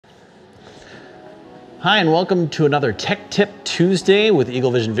Hi, and welcome to another Tech Tip Tuesday with Eagle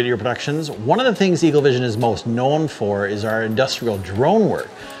Vision Video Productions. One of the things Eagle Vision is most known for is our industrial drone work.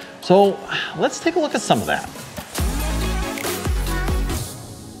 So let's take a look at some of that.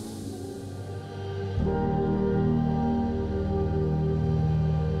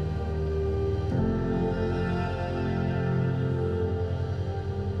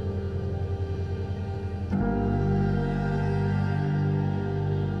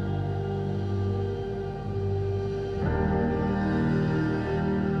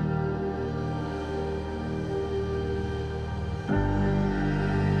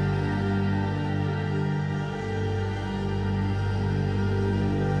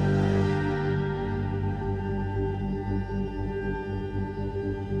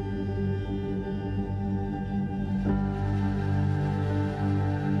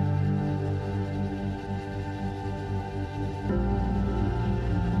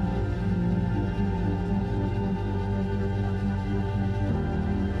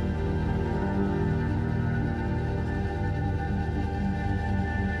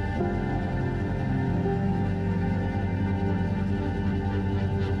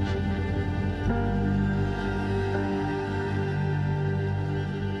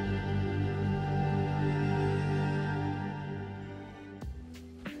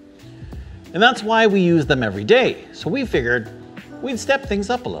 And that's why we use them every day. So we figured we'd step things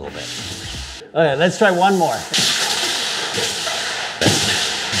up a little bit. Okay, let's try one more.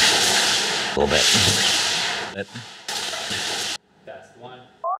 A little bit. That's one.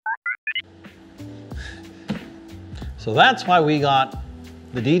 So that's why we got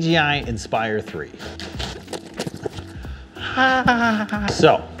the DJI Inspire 3.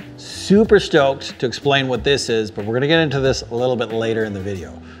 So, super stoked to explain what this is, but we're gonna get into this a little bit later in the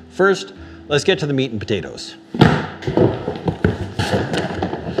video. First, let's get to the meat and potatoes.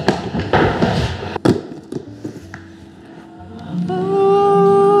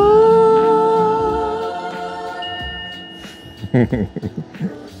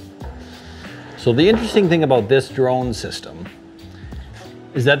 So the interesting thing about this drone system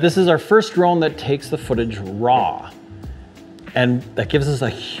is that this is our first drone that takes the footage raw. And that gives us a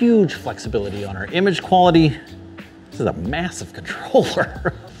huge flexibility on our image quality. This is a massive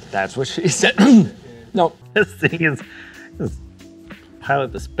controller. That's what she said. No. This thing is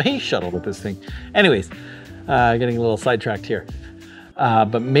pilot the space shuttle with this thing. Anyways, getting a little sidetracked here.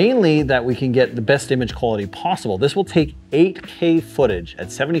 But mainly that we can get the best image quality possible. This will take 8K footage at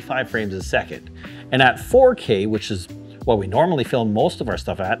 75 frames a second. And at 4K, which is what we normally film most of our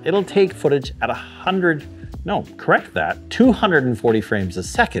stuff at, it'll take footage at 240 frames a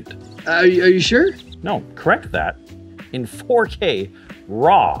second. Are you sure? No, correct that. In 4K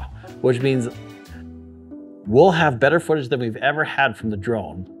raw, which means we'll have better footage than we've ever had from the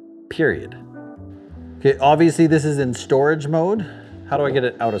drone, period. Okay, obviously this is in storage mode. How do I get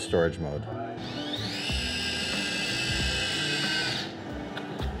it out of storage mode?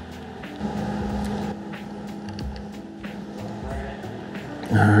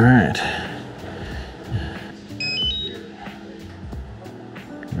 All right.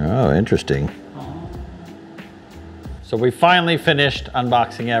 Oh, interesting. So we finally finished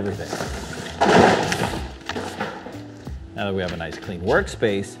unboxing everything. Now that we have a nice clean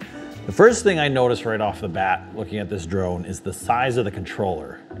workspace, the first thing I noticed right off the bat looking at this drone is the size of the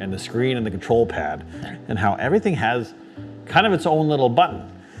controller and the screen and the control pad and how everything has kind of its own little button.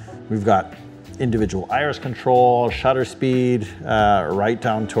 We've got individual iris control, shutter speed, right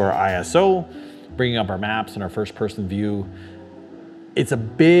down to our ISO, bringing up our maps and our first person view. It's a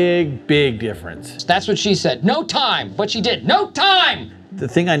big, big difference. That's what she said. No time. What she did. No time. The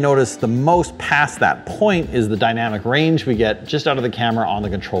thing I noticed the most past that point is the dynamic range we get just out of the camera on the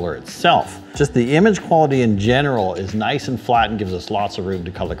controller itself. Just the image quality in general is nice and flat and gives us lots of room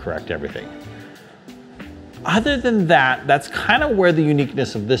to color correct everything. Other than that, that's kind of where the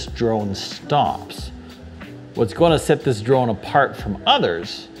uniqueness of this drone stops. What's going to set this drone apart from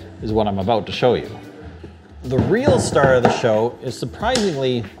others is what I'm about to show you. The real star of the show is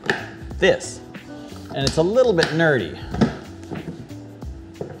surprisingly this, and it's a little bit nerdy.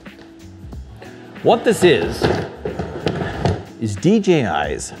 What this is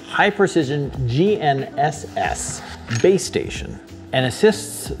DJI's high-precision GNSS base station and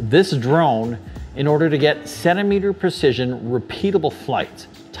assists this drone in order to get centimeter precision repeatable flights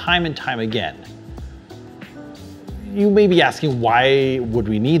time and time again. You may be asking, why would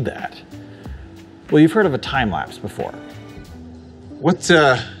we need that? Well, you've heard of a time-lapse before. What's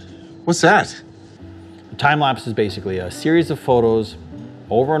that? A time-lapse is basically a series of photos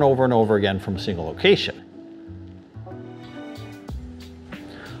over and over and over again from a single location.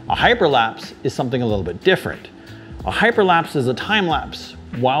 A hyperlapse is something a little bit different. A hyperlapse is a time lapse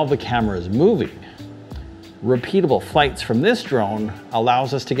while the camera is moving. Repeatable flights from this drone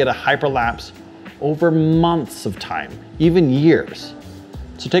allows us to get a hyperlapse over months of time, even years.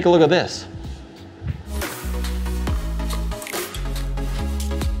 So take a look at this.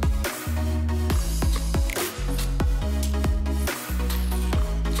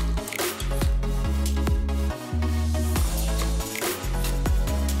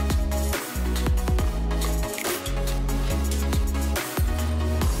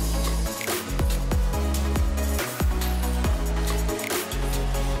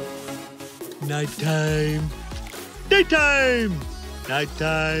 Nighttime, daytime,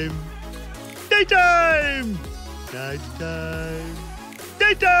 nighttime, daytime, nighttime,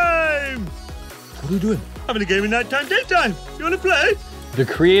 daytime. What are we doing? Having a game of nighttime, daytime. You want to play? The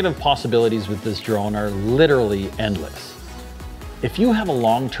creative possibilities with this drone are literally endless. If you have a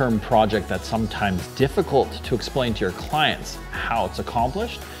long-term project that's sometimes difficult to explain to your clients how it's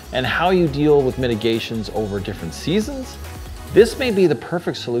accomplished and how you deal with mitigations over different seasons, this may be the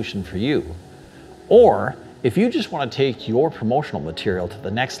perfect solution for you. Or if you just want to take your promotional material to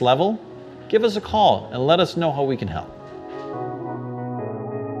the next level, give us a call and let us know how we can help.